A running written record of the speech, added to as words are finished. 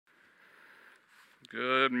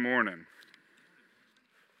Good morning.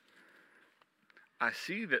 I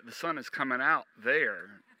see that the sun is coming out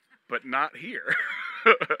there, but not here.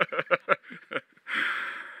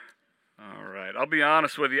 All right, I'll be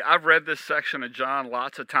honest with you. I've read this section of John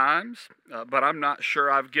lots of times, but I'm not sure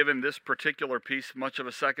I've given this particular piece much of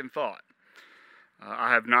a second thought.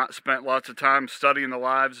 I have not spent lots of time studying the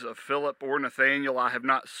lives of Philip or Nathaniel. I have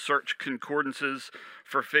not searched concordances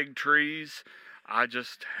for fig trees. I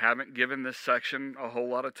just haven't given this section a whole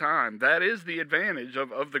lot of time. That is the advantage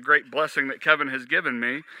of the great blessing that Kevin has given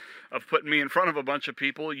me of putting me in front of a bunch of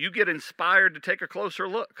people. You get inspired to take a closer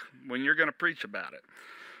look when you're going to preach about it.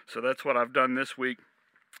 So that's what I've done this week.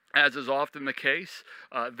 As is often the case,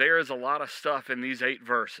 there is a lot of stuff in these 8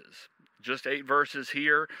 verses. Just 8 verses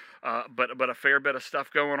here, but a fair bit of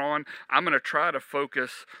stuff going on. I'm going to try to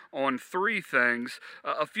focus on 3 things,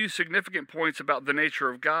 a few significant points about the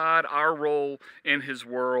nature of God, our role in His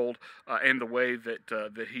world, and the way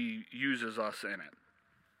that He uses us in it.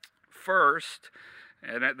 First,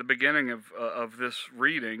 and at the beginning of this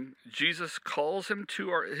reading, Jesus calls him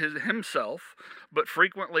to himself, but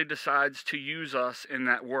frequently decides to use us in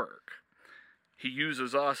that work. He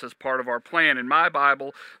uses us as part of our plan. In my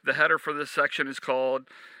Bible, the header for this section is called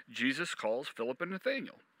Jesus Calls Philip and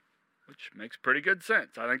Nathaniel, which makes pretty good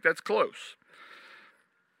sense. I think that's close.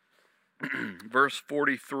 Verse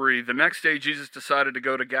 43, the next day Jesus decided to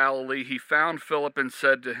go to Galilee. He found Philip and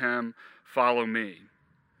said to him, "Follow me."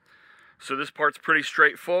 So this part's pretty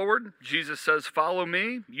straightforward. Jesus says, "Follow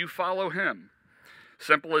me," you follow him.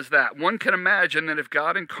 Simple as that. One can imagine that if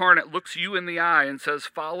God incarnate looks you in the eye and says,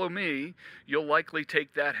 "Follow me," you'll likely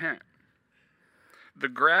take that hint. The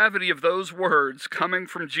gravity of those words coming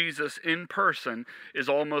from Jesus in person is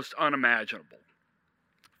almost unimaginable.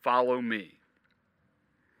 Follow me.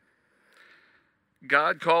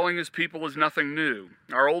 God calling his people is nothing new.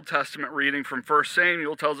 Our Old Testament reading from 1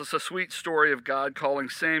 Samuel tells us a sweet story of God calling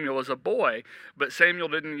Samuel as a boy, but Samuel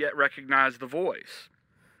didn't yet recognize the voice.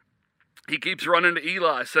 He keeps running to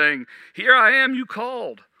Eli saying, "Here I am, you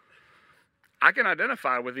called." I can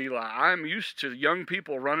identify with Eli. I'm used to young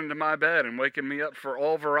people running to my bed and waking me up for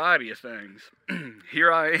all variety of things.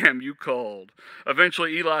 "Here I am, you called."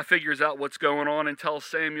 Eventually Eli figures out what's going on and tells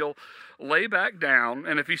Samuel, "Lay back down,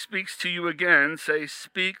 and if he speaks to you again, say,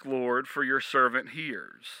 'Speak, Lord, for your servant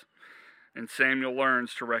hears.'" And Samuel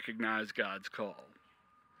learns to recognize God's call.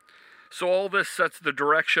 So all this sets the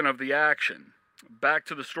direction of the action. Back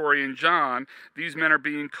to the story in John, these men are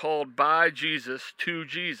being called by Jesus to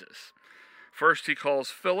Jesus. First he calls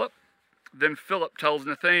Philip, then Philip tells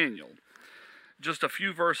Nathaniel. Just a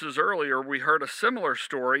few verses earlier, we heard a similar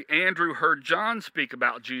story. Andrew heard John speak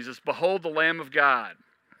about Jesus, "Behold the Lamb of God."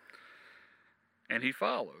 And he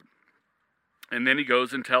followed. And then he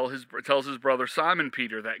goes and tells his brother Simon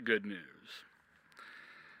Peter that good news.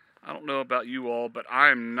 I don't know about you all, but I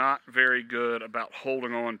am not very good about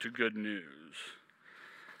holding on to good news.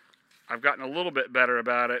 I've gotten a little bit better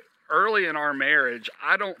about it. Early in our marriage,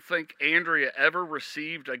 I don't think Andrea ever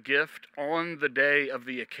received a gift on the day of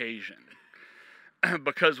the occasion.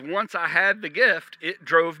 Because once I had the gift, it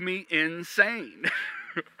drove me insane.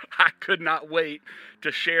 I could not wait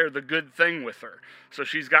to share the good thing with her. So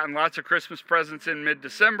she's gotten lots of Christmas presents in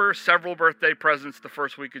mid-December, several birthday presents the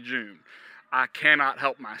first week of June. I cannot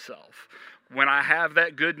help myself. When I have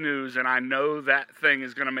that good news and I know that thing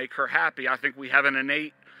is going to make her happy, I think we have an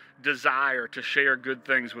innate desire to share good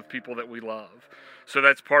things with people that we love. So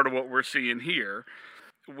that's part of what we're seeing here.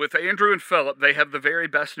 With Andrew and Philip, they have the very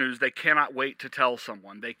best news. They cannot wait to tell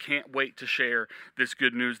someone. They can't wait to share this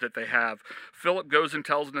good news that they have. Philip goes and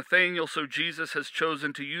tells Nathaniel, so Jesus has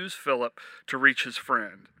chosen to use Philip to reach his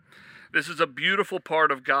friend. This is a beautiful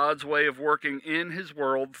part of God's way of working in his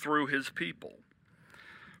world through his people.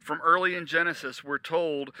 From early in Genesis, we're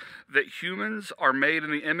told that humans are made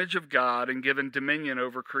in the image of God and given dominion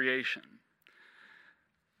over creation.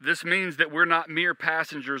 This means that we're not mere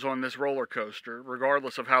passengers on this roller coaster,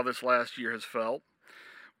 regardless of how this last year has felt.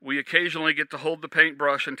 We occasionally get to hold the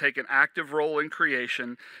paintbrush and take an active role in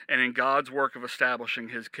creation and in God's work of establishing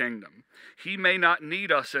his kingdom. He may not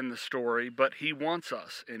need us in the story, but he wants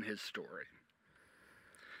us in his story.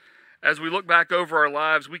 As we look back over our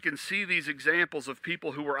lives, we can see these examples of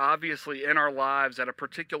people who were obviously in our lives at a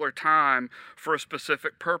particular time for a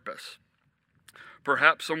specific purpose.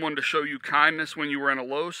 Perhaps someone to show you kindness when you were in a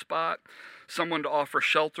low spot, someone to offer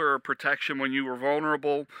shelter or protection when you were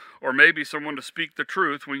vulnerable, or maybe someone to speak the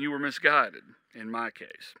truth when you were misguided, in my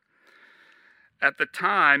case. At the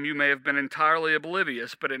time, you may have been entirely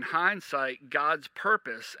oblivious, but in hindsight, God's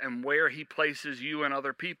purpose and where he places you and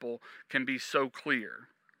other people can be so clear.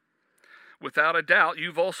 Without a doubt,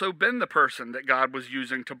 you've also been the person that God was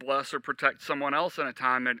using to bless or protect someone else in a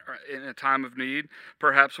time of need,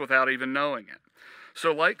 perhaps without even knowing it.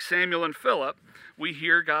 So like Samuel and Philip, we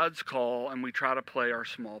hear God's call and we try to play our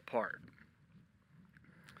small part.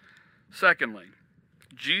 Secondly,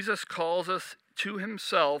 Jesus calls us to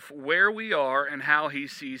himself where we are and how he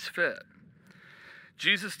sees fit.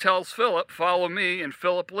 Jesus tells Philip, "Follow me," and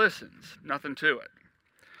Philip listens. Nothing to it.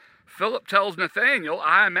 Philip tells Nathanael,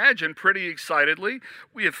 I imagine pretty excitedly,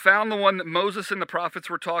 "We have found the one that Moses and the prophets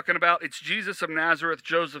were talking about. It's Jesus of Nazareth,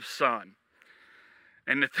 Joseph's son."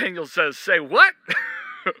 And Nathanael says, "Say what?"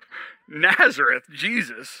 Nazareth,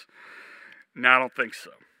 Jesus? No, I don't think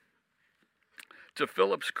so. To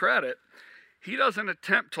Philip's credit, he doesn't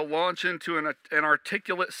attempt to launch into an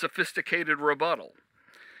articulate, sophisticated rebuttal.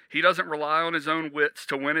 He doesn't rely on his own wits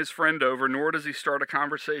to win his friend over, nor does he start a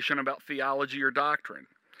conversation about theology or doctrine.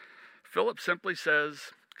 Philip simply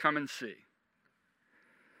says, "Come and see."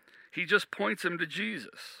 He just points him to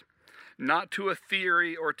Jesus, not to a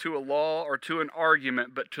theory or to a law or to an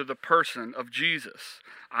argument, but to the person of Jesus.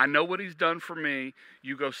 I know what he's done for me.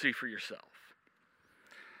 You go see for yourself.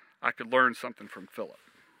 I could learn something from Philip.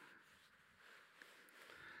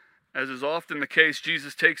 As is often the case,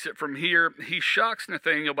 Jesus takes it from here. He shocks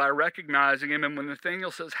Nathanael by recognizing him, and when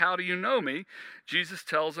Nathanael says, "How do you know me?" Jesus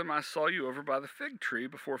tells him, "I saw you over by the fig tree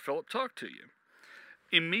before Philip talked to you."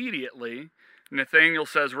 Immediately, Nathanael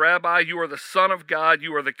says, "Rabbi, you are the Son of God,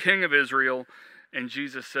 you are the King of Israel," and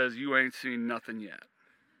Jesus says, "You ain't seen nothing yet."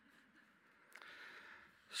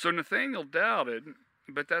 So Nathanael doubted,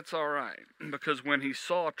 but that's all right, because when he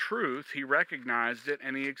saw truth, he recognized it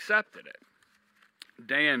and he accepted it.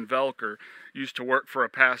 Dan Velker used to work for a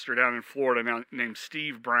pastor down in Florida named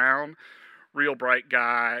Steve Brown. Real bright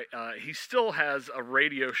guy. He still has a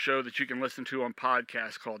radio show that you can listen to on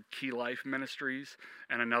podcast called Key Life Ministries,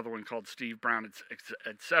 and another one called Steve Brown,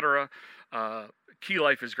 etc. Key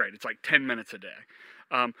Life is great. It's like 10 minutes a day.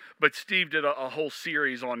 But Steve did a whole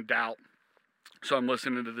series on doubt. So I'm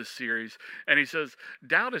listening to this series, and he says,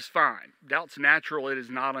 doubt is fine. Doubt's natural. It is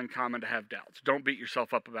not uncommon to have doubts. Don't beat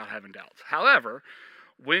yourself up about having doubts. However,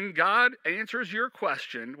 when God answers your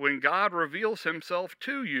question, when God reveals himself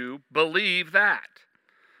to you, believe that.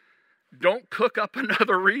 Don't cook up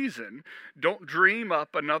another reason. Don't dream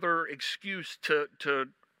up another excuse to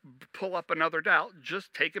pull up another doubt.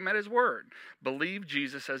 Just take him at his word. Believe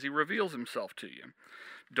Jesus as he reveals himself to you.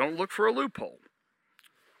 Don't look for a loophole.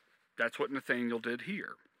 That's what Nathanael did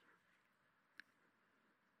here.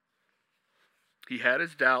 He had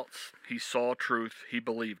his doubts. He saw truth. He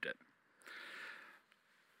believed it.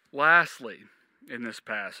 Lastly, in this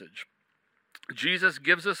passage, Jesus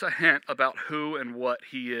gives us a hint about who and what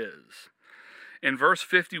he is. In verse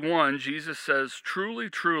 51, Jesus says, "Truly,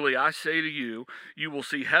 truly, I say to you, you will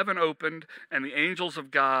see heaven opened and the angels of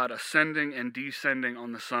God ascending and descending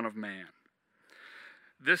on the Son of Man."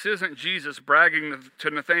 This isn't Jesus bragging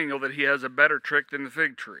to Nathanael that he has a better trick than the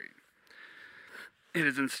fig tree. It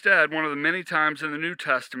is instead one of the many times in the New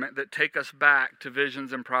Testament that take us back to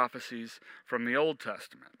visions and prophecies from the Old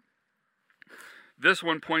Testament. This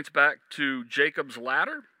one points back to Jacob's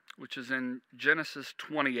ladder, which is in Genesis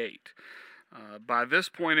 28. By this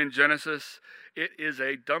point in Genesis, it is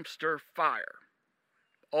a dumpster fire.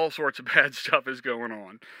 All sorts of bad stuff is going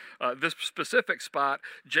on. This specific spot,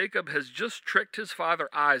 Jacob has just tricked his father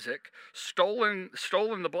Isaac, stolen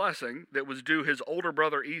the blessing that was due his older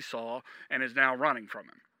brother Esau, and is now running from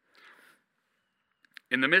him.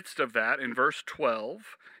 In the midst of that, in verse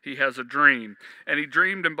 12, he has a dream. "And he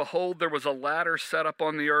dreamed, and behold, there was a ladder set up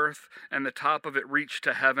on the earth, and the top of it reached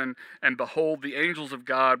to heaven, and behold, the angels of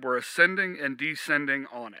God were ascending and descending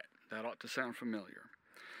on it." That ought to sound familiar.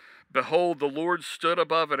 "Behold, the Lord stood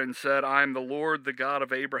above it and said, I am the Lord, the God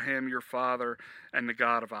of Abraham your father, and the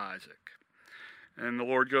God of Isaac." And the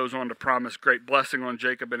Lord goes on to promise great blessing on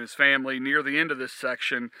Jacob and his family. Near the end of this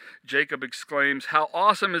section, Jacob exclaims, "How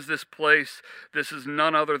awesome is this place! This is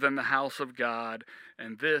none other than the house of God,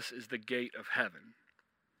 and this is the gate of heaven."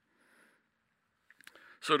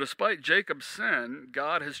 So despite Jacob's sin,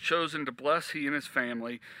 God has chosen to bless he and his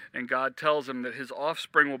family, and God tells him that his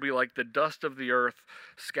offspring will be like the dust of the earth,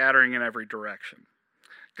 scattering in every direction.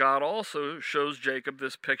 God also shows Jacob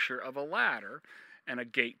this picture of a ladder and a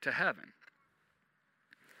gate to heaven.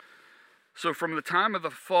 So from the time of the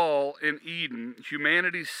fall in Eden,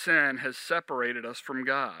 humanity's sin has separated us from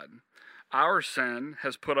God. Our sin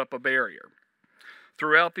has put up a barrier.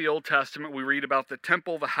 Throughout the Old Testament, we read about the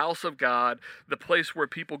temple, the house of God, the place where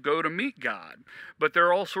people go to meet God. But there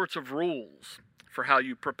are all sorts of rules for how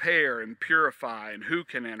you prepare and purify and who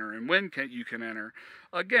can enter and when you can enter.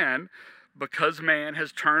 Again, because man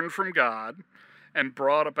has turned from God and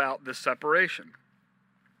brought about this separation.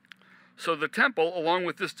 So the temple, along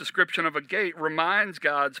with this description of a gate, reminds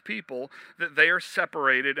God's people that they are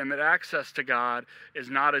separated and that access to God is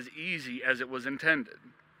not as easy as it was intended.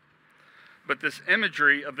 But this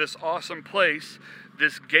imagery of this awesome place,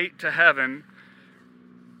 this gate to heaven,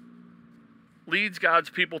 leads God's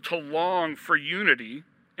people to long for unity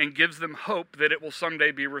and gives them hope that it will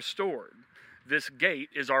someday be restored. This gate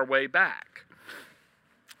is our way back.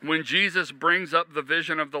 When Jesus brings up the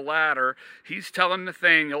vision of the ladder, he's telling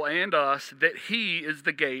Nathanael and us that he is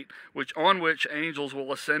the gate on which angels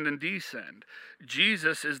will ascend and descend.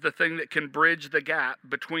 Jesus is the thing that can bridge the gap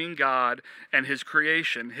between God and his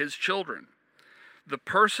creation, his children. The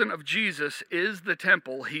person of Jesus is the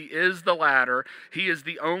temple. He is the ladder. He is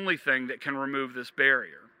the only thing that can remove this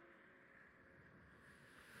barrier.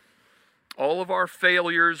 All of our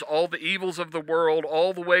failures, all the evils of the world,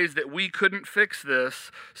 all the ways that we couldn't fix this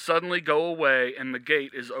suddenly go away and the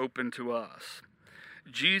gate is open to us.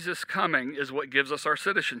 Jesus' coming is what gives us our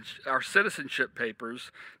citizenship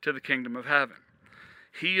papers to the kingdom of heaven.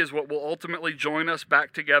 He is what will ultimately join us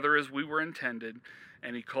back together as we were intended,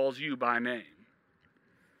 and he calls you by name.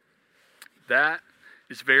 That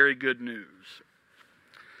is very good news.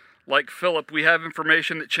 Like Philip, we have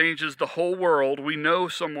information that changes the whole world. We know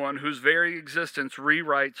someone whose very existence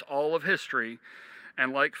rewrites all of history.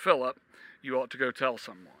 And like Philip, you ought to go tell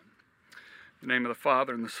someone. In the name of the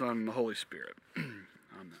Father, and the Son, and the Holy Spirit.